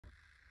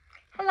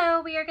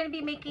Hello, we are going to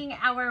be making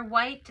our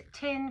white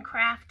tin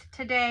craft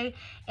today,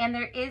 and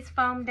there is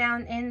foam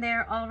down in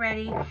there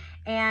already,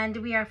 and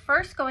we are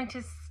first going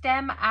to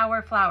stem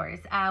our flowers.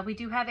 We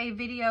do have a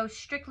video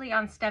strictly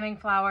on stemming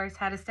flowers,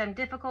 how to stem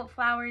difficult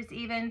flowers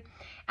even,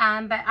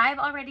 but I've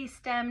already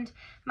stemmed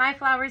my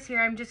flowers here.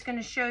 I'm just going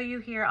to show you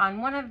here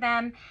on one of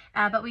them,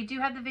 but we do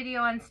have the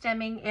video on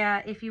stemming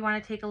if you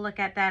want to take a look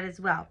at that as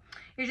well.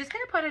 You're just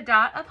going to put a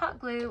dot of hot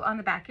glue on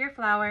the back of your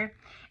flower,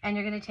 and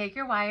you're going to take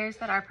your wires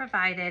that are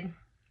provided,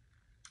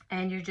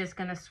 and you're just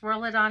going to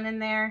swirl it on in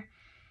there,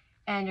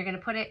 and you're going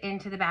to put it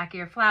into the back of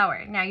your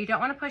flower. Now, you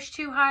don't want to push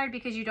too hard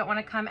because you don't want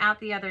to come out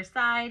the other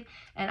side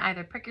and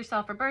either prick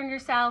yourself or burn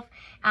yourself,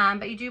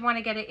 but you do want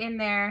to get it in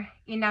there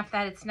enough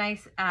that it's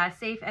nice,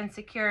 safe and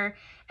secure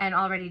and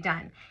already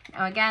done.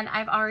 Now, again,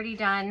 I've already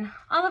done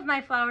all of my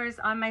flowers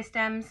on my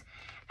stems.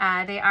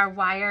 They are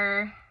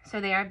wire,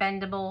 so they are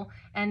bendable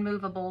and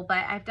movable,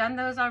 but I've done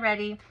those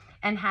already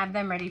and have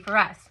them ready for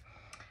us.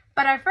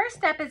 But our first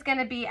step is going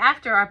to be,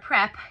 after our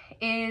prep,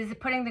 is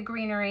putting the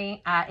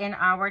greenery in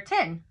our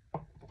tin.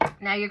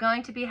 Now, you're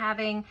going to be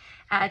having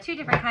two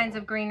different kinds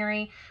of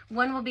greenery.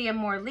 One will be a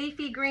more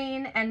leafy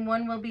green, and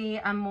one will be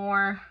a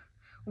more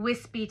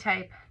wispy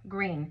type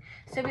green.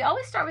 So we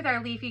always start with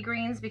our leafy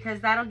greens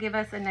because that'll give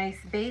us a nice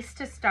base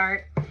to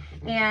start.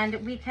 And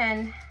we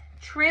can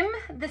trim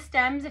the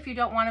stems if you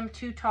don't want them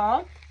too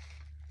tall.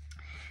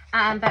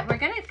 But we're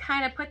going to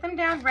kind of put them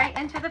down right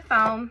into the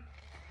foam.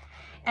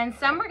 And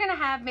some we're going to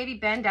have maybe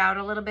bend out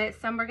a little bit,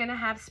 some we're going to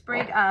have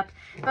sprig up.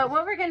 But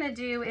what we're going to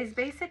do is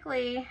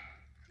basically,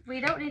 we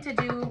don't need to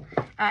do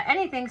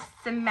anything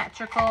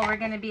symmetrical. We're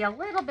going to be a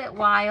little bit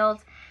wild,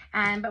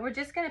 but we're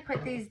just going to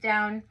put these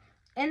down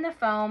in the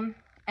foam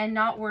and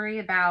not worry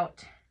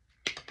about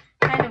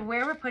kind of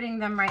where we're putting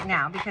them right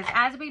now. Because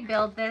as we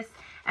build this,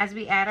 as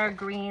we add our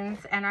greens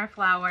and our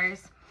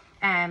flowers,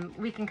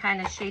 we can kind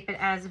of shape it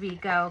as we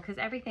go because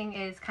everything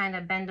is kind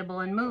of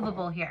bendable and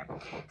movable here.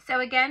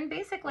 So again,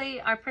 basically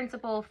our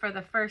principle for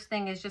the first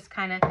thing is just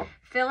kind of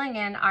filling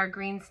in our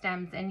green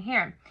stems in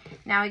here.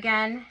 Now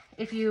again,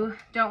 if you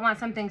don't want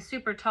something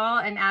super tall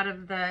and out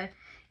of the,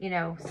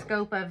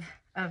 scope of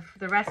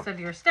the rest of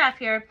your stuff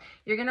here,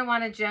 you're going to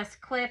want to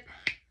just clip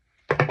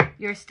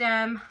your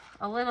stem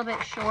a little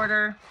bit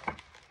shorter.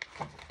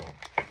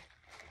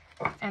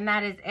 And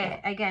that is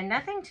it. Again,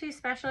 nothing too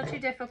special, too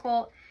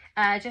difficult.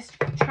 Just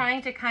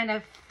trying to kind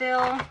of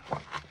fill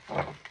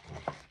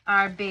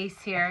our base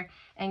here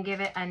and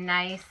give it a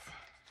nice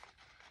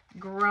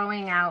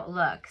growing out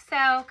look.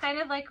 So kind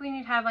of like when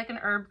you have like an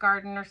herb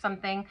garden or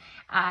something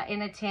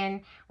in a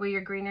tin where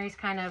your greenery is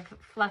kind of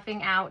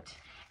fluffing out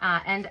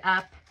and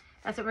up.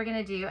 That's what we're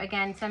going to do.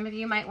 Again, some of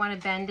you might want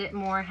to bend it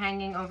more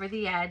hanging over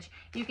the edge.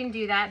 You can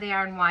do that. They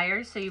are in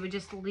wires, so you would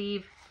just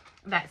leave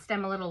that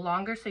stem a little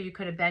longer so you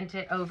could have bent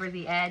it over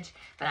the edge.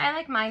 But I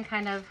like mine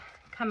kind of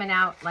coming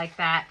out like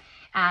that.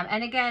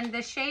 And again,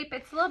 the shape,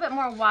 it's a little bit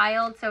more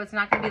wild, so it's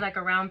not going to be like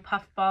a round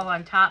puff ball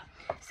on top.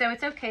 So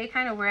it's okay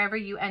kind of wherever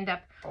you end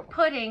up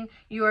putting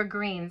your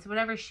greens,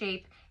 whatever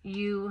shape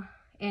you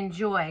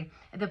enjoy.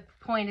 The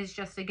point is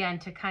just, again,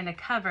 to kind of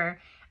cover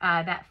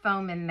that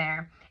foam in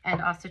there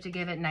and also to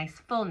give it nice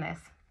fullness.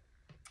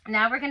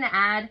 Now we're going to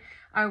add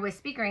our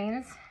wispy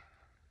greens.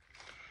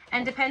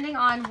 And depending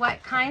on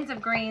what kinds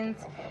of greens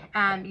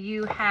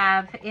you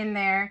have in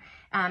there,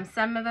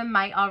 some of them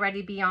might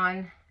already be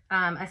on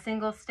a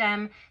single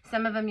stem.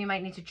 Some of them you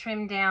might need to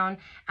trim down,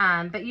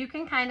 but you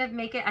can kind of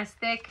make it as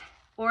thick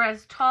or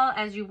as tall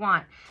as you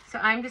want. So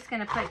I'm just going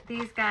to put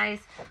these guys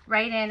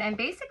right in, and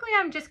basically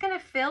I'm just going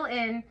to fill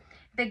in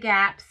the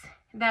gaps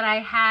that I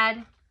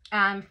had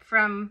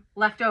from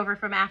left over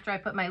from after I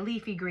put my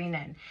leafy green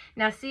in.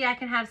 Now see, I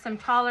can have some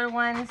taller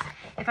ones.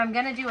 If I'm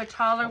going to do a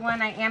taller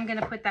one, I am going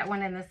to put that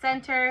one in the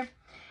center,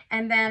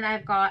 and then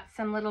I've got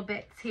some little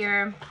bits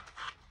here.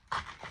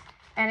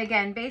 And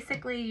again,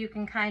 basically you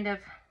can kind of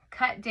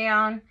cut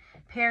down,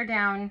 pare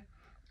down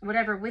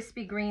whatever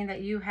wispy green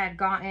that you had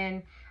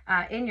gotten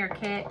in your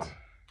kit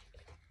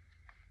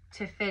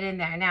to fit in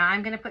there. Now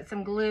I'm going to put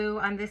some glue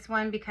on this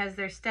one because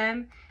their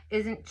stem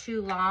isn't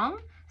too long.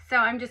 So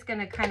I'm just going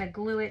to kind of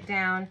glue it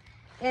down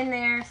in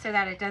there so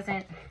that it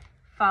doesn't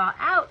fall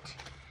out.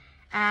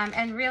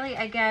 And really,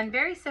 again,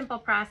 very simple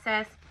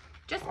process,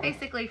 just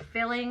basically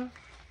filling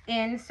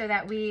in so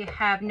that we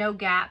have no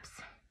gaps.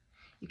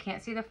 You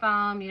can't see the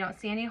foam, you don't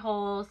see any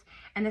holes,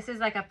 and this is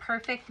like a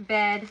perfect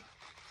bed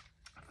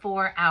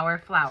for our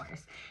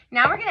flowers.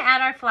 Now we're going to add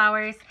our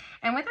flowers,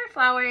 and with our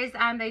flowers,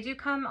 they do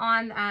come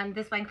on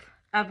this length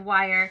of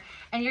wire,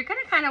 and you're going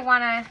to kind of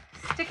want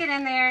to stick it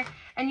in there,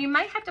 and you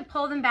might have to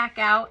pull them back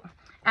out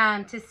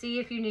to see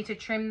if you need to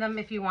trim them,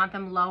 if you want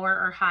them lower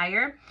or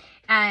higher.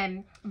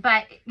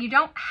 But you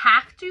don't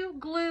have to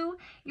glue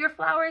your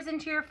flowers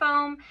into your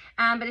foam,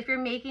 but if you're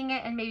making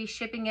it and maybe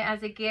shipping it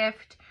as a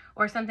gift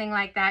or something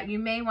like that, you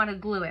may want to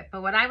glue it.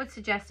 But what I would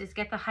suggest is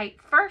get the height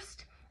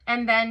first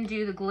and then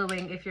do the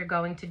gluing if you're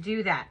going to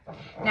do that.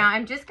 Now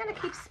I'm just going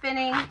to keep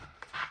spinning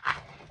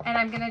and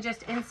I'm gonna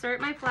just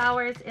insert my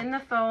flowers in the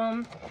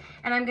foam,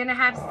 and I'm gonna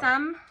have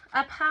some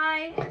up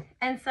high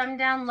and some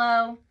down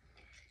low,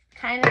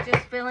 kind of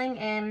just filling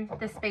in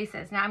the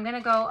spaces. Now I'm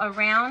gonna go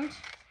around.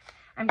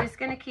 I'm just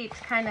gonna keep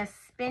kind of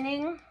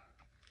spinning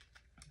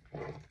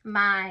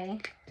my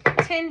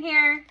tin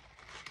here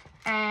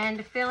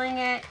and filling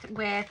it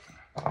with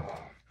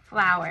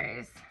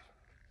flowers.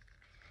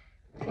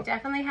 You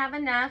definitely have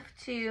enough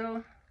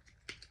to,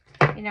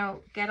 you know,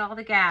 get all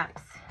the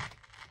gaps.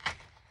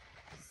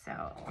 So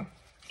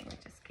let me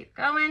just keep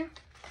going.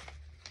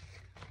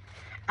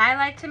 I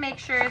like to make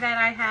sure that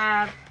I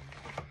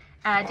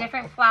have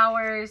different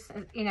flowers,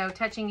 you know,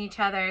 touching each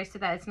other so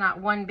that it's not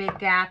one big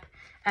gap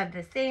of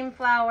the same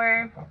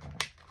flower.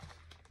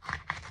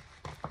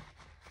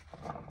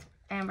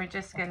 And we're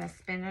just gonna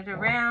spin it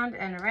around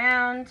and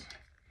around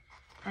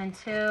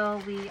until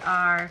we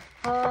are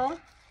full.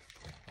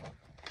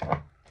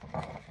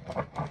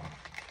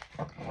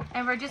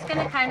 And we're just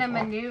gonna kind of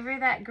maneuver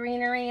that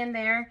greenery in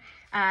there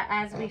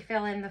as we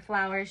fill in the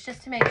flowers,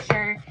 just to make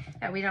sure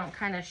that we don't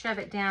kind of shove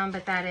it down,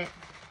 but that it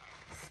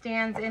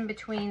stands in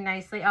between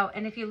nicely. Oh,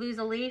 and if you lose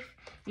a leaf,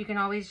 you can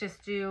always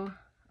just do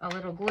a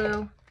little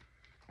glue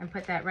and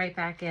put that right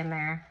back in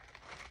there.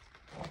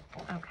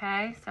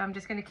 Okay, so I'm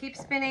just gonna keep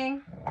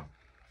spinning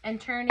and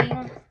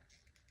turning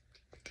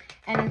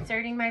and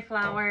inserting my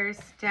flowers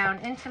down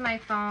into my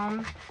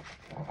foam.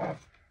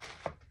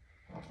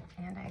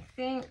 And I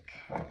think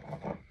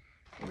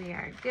we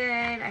are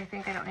good. I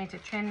think I don't need to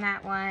trim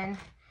that one.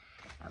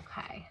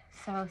 Okay,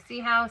 so see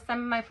how some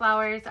of my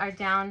flowers are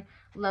down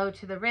low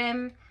to the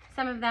rim.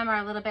 Some of them are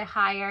a little bit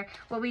higher.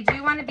 What we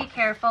do want to be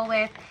careful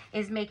with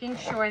is making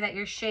sure that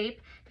your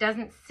shape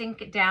doesn't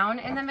sink down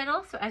in the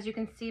middle. So as you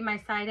can see my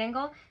side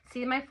angle,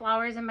 see my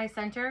flowers in my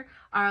center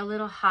are a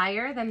little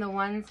higher than the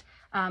ones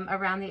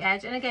around the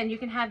edge. And again, you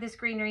can have this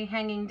greenery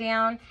hanging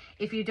down.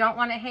 If you don't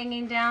want it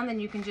hanging down, then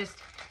you can just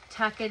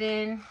tuck it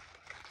in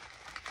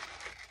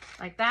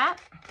like that.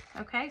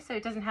 Okay, so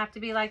it doesn't have to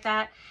be like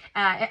that.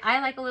 I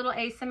like a little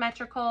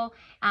asymmetrical,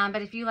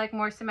 but if you like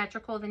more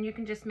symmetrical, then you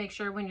can just make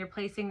sure when you're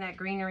placing that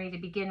greenery to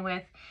begin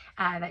with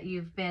that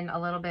you've been a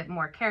little bit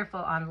more careful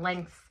on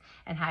lengths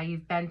and how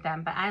you've bent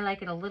them. But I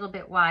like it a little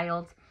bit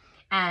wild.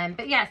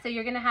 But yeah, so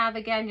you're gonna have,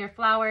 again, your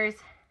flowers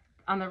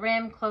on the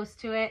rim close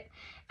to it.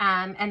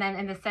 And then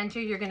in the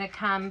center, you're gonna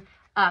come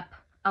up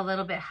a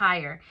little bit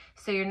higher.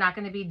 So you're not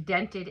gonna be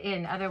dented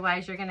in.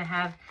 Otherwise, you're gonna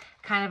have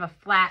kind of a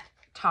flat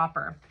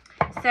topper.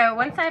 So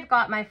once I've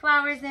got my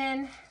flowers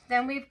in,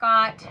 then we've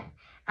got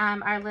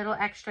our little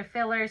extra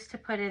fillers to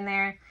put in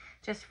there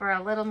just for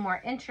a little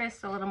more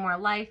interest, a little more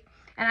life.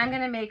 And I'm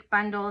gonna make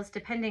bundles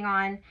depending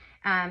on,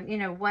 you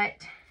know, what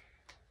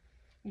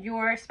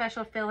your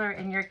special filler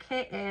in your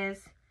kit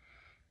is.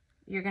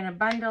 You're gonna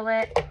bundle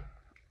it,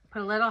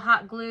 put a little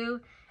hot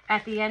glue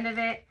at the end of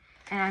it,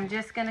 and I'm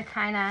just gonna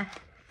kind of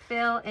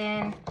fill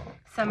in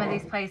some of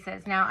these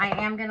places. Now I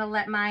am gonna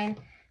let mine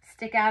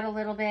stick out a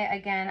little bit.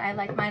 Again, I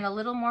like mine a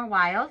little more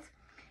wild.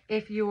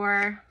 If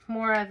you're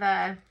more of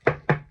a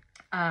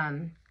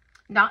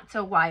not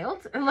so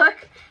wild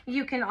look,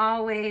 you can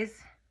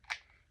always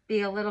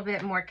be a little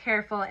bit more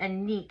careful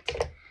and neat.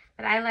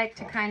 But I like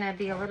to kind of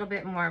be a little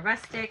bit more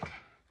rustic,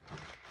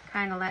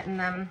 kind of letting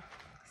them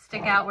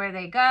stick out where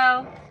they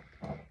go.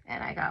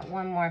 And I got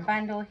one more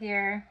bundle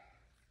here.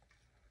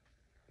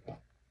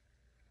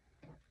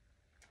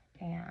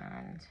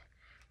 And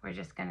we're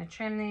just going to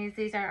trim these.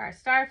 These are our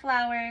star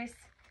flowers.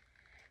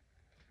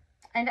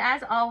 And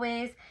as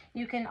always,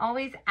 you can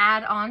always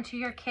add on to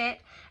your kit.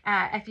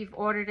 If you've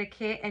ordered a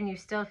kit and you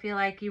still feel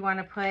like you want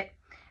to put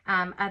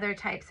other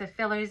types of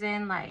fillers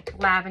in, like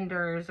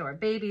lavenders or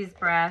baby's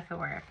breath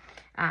or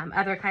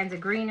other kinds of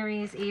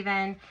greeneries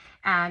even,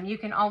 you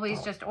can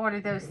always just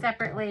order those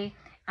separately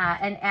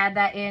and add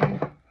that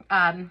in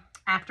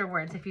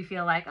afterwards if you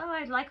feel like, oh,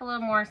 I'd like a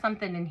little more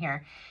something in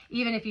here.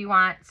 Even if you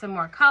want some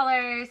more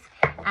colors,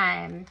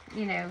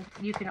 you know,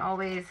 you can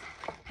always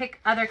pick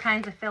other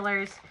kinds of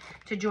fillers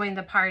to join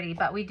the party.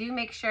 But we do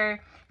make sure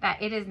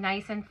that it is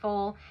nice and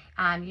full.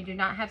 You do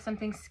not have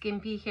something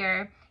skimpy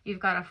here. You've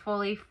got a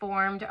fully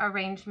formed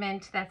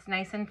arrangement that's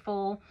nice and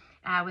full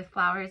with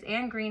flowers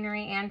and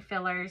greenery and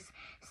fillers.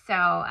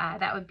 So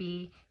that would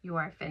be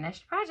your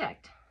finished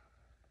project.